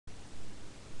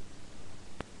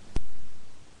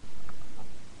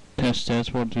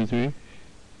Test, 1, 2, 3.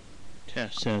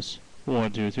 Test,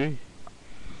 1, 2, 3.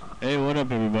 Hey, what up,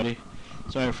 everybody?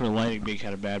 Sorry for the lighting being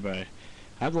kind of bad, but I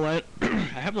have the light. I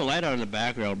have the light on in the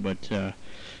background, but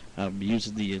I'm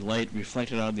using the light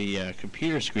reflected on the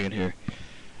computer screen here.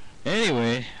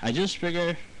 Anyway, I just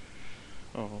figure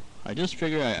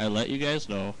I let you guys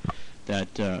know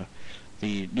that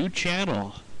the new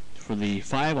channel for the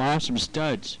 5 Awesome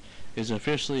Studs is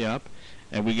officially up.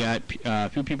 And we got a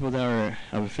few people that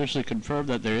have officially confirmed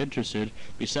that they're interested.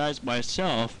 Besides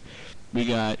myself, we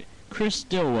got Chris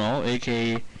Stillwell,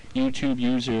 aka YouTube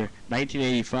user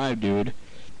 1985 dude,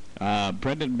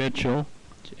 Brendan Mitchell,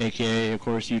 aka of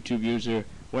course YouTube user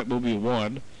Wet Movie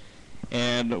 1,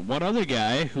 and one other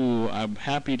guy who I'm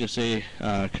happy to say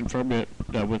confirmed it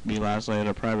with me last night in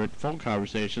a private phone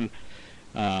conversation.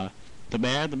 The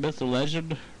man, the myth, the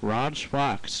legend, Ron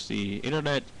Fox, the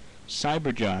internet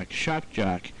cyberjock, shock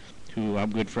jock, who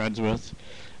I'm good friends with,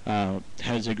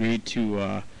 has agreed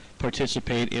to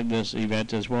participate in this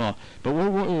event as well. But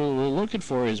what we're looking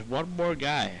for is one more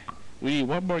guy. We need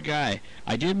one more guy.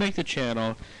 I did make the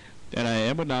channel, and I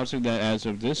am announcing that as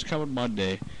of this coming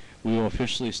Monday, we will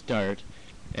officially start.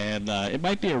 And it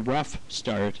might be a rough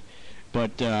start,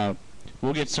 but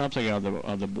we'll get something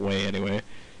on the way anyway.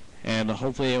 And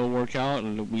hopefully it will work out,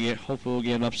 and hopefully we'll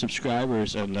get enough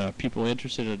subscribers and people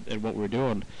interested in what we're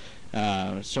doing.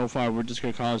 So far, we're just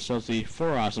going to call ourselves the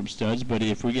 4 Awesome Studs, but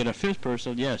if we get a 5th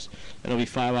person, yes, it'll be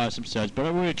 5 Awesome Studs. But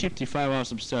we're going to keep the 5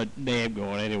 Awesome Stud name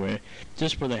going anyway,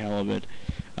 just for the hell of it.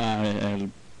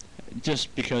 And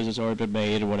just because it's already been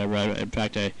made or whatever. In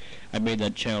fact, I made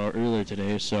that channel earlier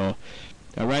today, so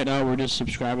right now we're just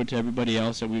subscribing to everybody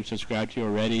else that we've subscribed to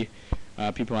already.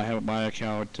 People I have on my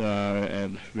account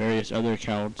and various other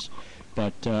accounts.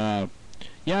 But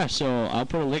yeah, so I'll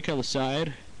put a link on the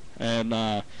side, and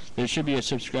there should be a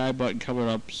subscribe button coming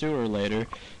up sooner or later.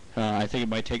 I think it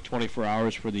might take 24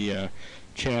 hours for the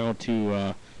channel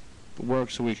to work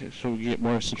so we get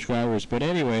more subscribers. But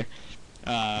anyway,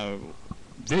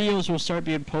 videos will start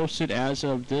being posted as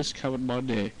of this coming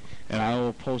Monday, and I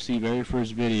will post the very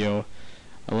first video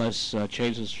unless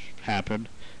changes happen.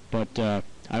 But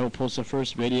I will post the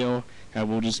first video, and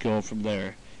we'll just go from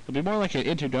there. It'll be more like an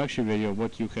introduction video of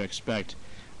what you can expect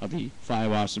of the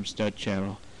 5 Awesome Stud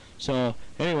channel. So,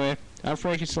 anyway, I'm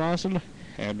Frankie Slauson,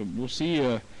 and we'll see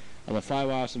you on the 5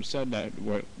 Awesome Stud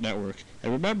network.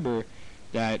 And remember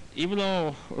that even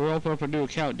though we're opening up a new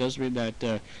account, doesn't mean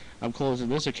that I'm closing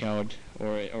this account,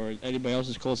 or anybody else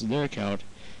is closing their account.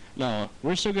 No,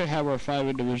 we're still going to have our 5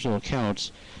 individual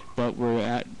accounts, but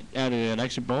we're adding an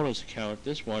extra bonus account,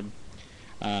 this one,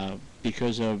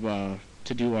 because of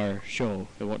to do our show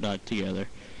and whatnot together.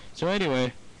 So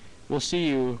anyway, we'll see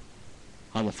you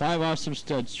on the 5 Awesome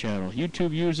Studs channel.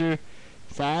 YouTube user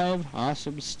 5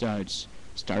 Awesome Studs.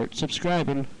 Start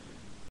subscribing.